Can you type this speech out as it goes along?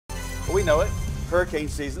We know it. Hurricane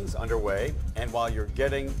season's underway, and while you're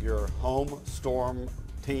getting your home storm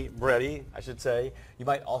team ready, I should say, you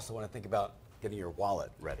might also want to think about getting your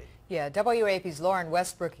wallet ready. Yeah, WAP's Lauren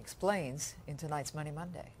Westbrook explains in tonight's Money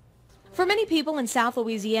Monday. For many people in South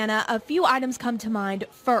Louisiana, a few items come to mind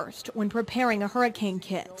first when preparing a hurricane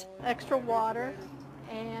kit. Extra water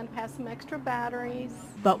and pass some extra batteries.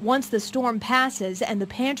 But once the storm passes and the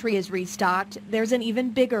pantry is restocked, there's an even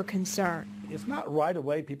bigger concern. It's not right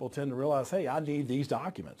away people tend to realize, hey, I need these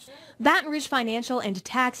documents. Baton Rouge financial and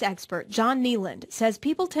tax expert John Neeland says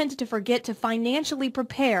people tend to forget to financially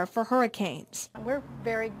prepare for hurricanes. We're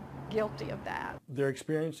very guilty of that. They're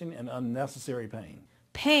experiencing an unnecessary pain.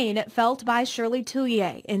 Pain felt by Shirley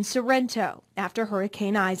Touye in Sorrento after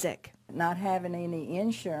Hurricane Isaac. Not having any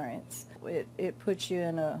insurance, it puts you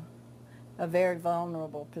in a very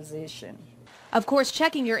vulnerable position. Of course,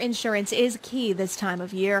 checking your insurance is key this time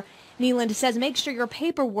of year. Neeland says make sure your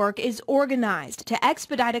paperwork is organized to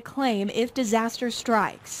expedite a claim if disaster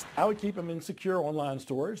strikes. I would keep them in secure online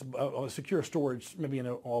storage, secure storage, maybe in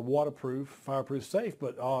a waterproof, fireproof safe,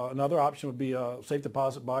 but another option would be a safe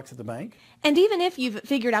deposit box at the bank. And even if you've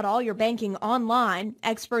figured out all your banking online,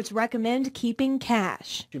 experts recommend keeping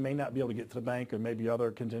cash. You may not be able to get to the bank or maybe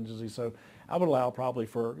other contingencies, so I would allow probably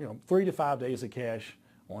for 3 to 5 days of cash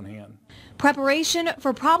on hand. Preparation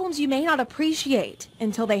for problems you may not appreciate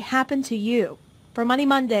until they happen to you. For Money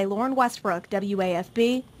Monday, Lauren Westbrook,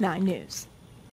 WAFB 9 News.